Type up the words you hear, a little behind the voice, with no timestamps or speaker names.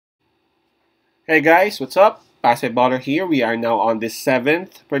Hey guys, what's up? Basketballer here. We are now on the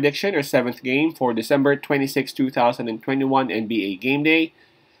seventh prediction or seventh game for December 26, 2021 NBA Game Day.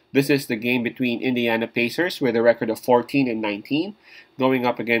 This is the game between Indiana Pacers with a record of 14 and 19 going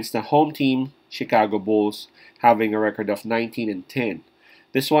up against the home team Chicago Bulls having a record of 19 and 10.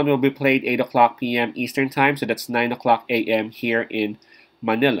 This one will be played 8 o'clock p.m. Eastern Time, so that's 9 o'clock a.m. here in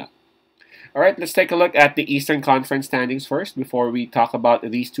Manila. All right, let's take a look at the Eastern Conference standings first before we talk about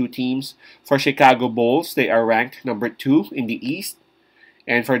these two teams. For Chicago Bulls, they are ranked number 2 in the East.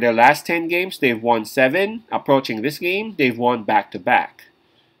 And for their last 10 games, they've won 7. Approaching this game, they've won back-to-back.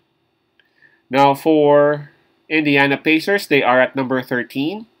 Now for Indiana Pacers, they are at number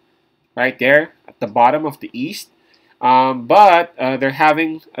 13, right there at the bottom of the East. But they're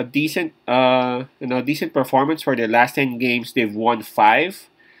having a decent performance for their last 10 games. They've won 5.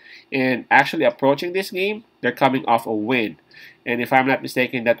 And actually approaching this game, they're coming off a win. And if I'm not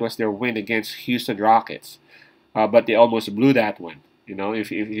mistaken, that was their win against Houston Rockets. But they almost blew that one,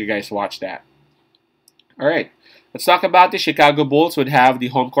 if you guys watched that. All right, let's talk about the Chicago Bulls would have the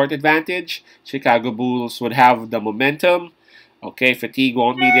home court advantage. Chicago Bulls would have the momentum. Okay, fatigue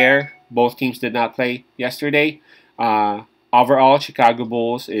won't be there. Both teams did not play yesterday. Overall, Chicago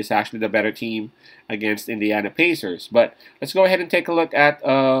Bulls is actually the better team against Indiana Pacers. But let's go ahead and take a look at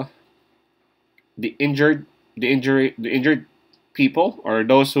the injured people, or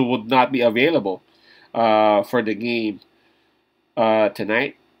those who would not be available for the game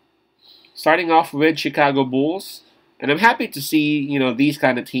tonight. Starting off with Chicago Bulls, and I'm happy to see these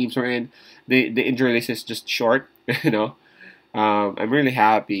kind of teams are in the injury list is just short. I'm really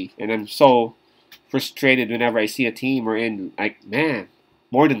happy, and I'm so frustrated whenever I see a team are in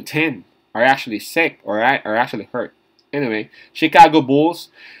more than 10 are actually sick or are actually hurt. Anyway, Chicago Bulls,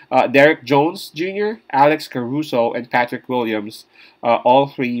 Derek Jones Jr., Alex Caruso, and Patrick Williams, all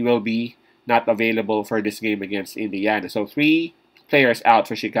three will be not available for this game against Indiana. So 3 players out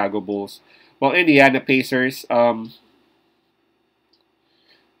for Chicago Bulls. While Indiana Pacers, TJ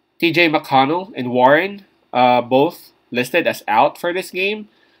McConnell and Warren, both listed as out for this game,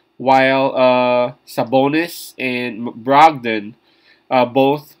 while Sabonis and Brogdon,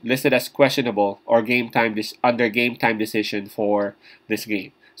 both listed as questionable or under game time decision for this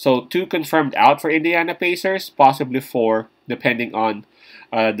game. So 2 confirmed out for Indiana Pacers, possibly 4 depending on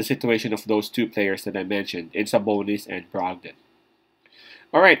the situation of those 2 players that I mentioned, in Sabonis and Brogdon.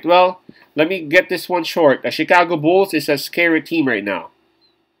 All right, well, let me get this one short. The Chicago Bulls is a scary team right now,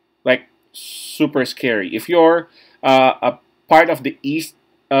 like super scary. If you're a part of the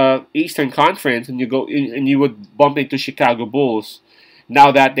Eastern Conference and you would bump into Chicago Bulls, now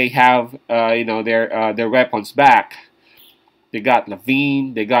that they have their weapons back. They got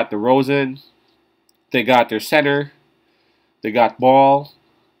Levine, they got DeRozan, they got their center, they got Ball.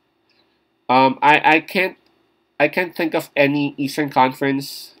 I can't think of any Eastern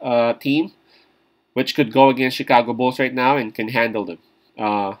Conference team which could go against Chicago Bulls right now and can handle them.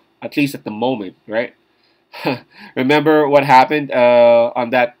 At least at the moment, right? Remember what happened on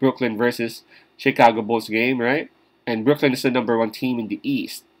that Brooklyn versus Chicago Bulls game, right? And Brooklyn is the number 1 team in the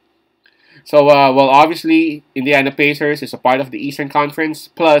East. So, obviously, Indiana Pacers is a part of the Eastern Conference.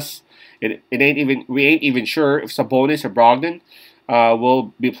 Plus, we ain't even sure if Sabonis or Brogdon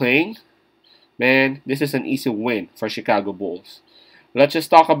will be playing. Man, this is an easy win for Chicago Bulls. Let's just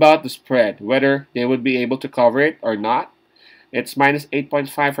talk about the spread, whether they would be able to cover it or not. It's minus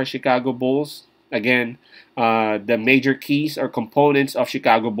 8.5 for Chicago Bulls. Again, the major keys or components of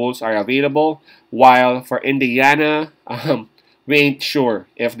Chicago Bulls are available, while for Indiana, we ain't sure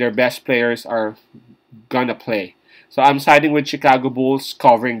if their best players are gonna play. So I'm siding with Chicago Bulls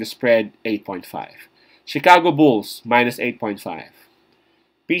covering the spread 8.5. Chicago Bulls minus 8.5.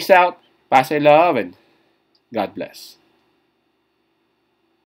 Peace out, pass I love, and God bless.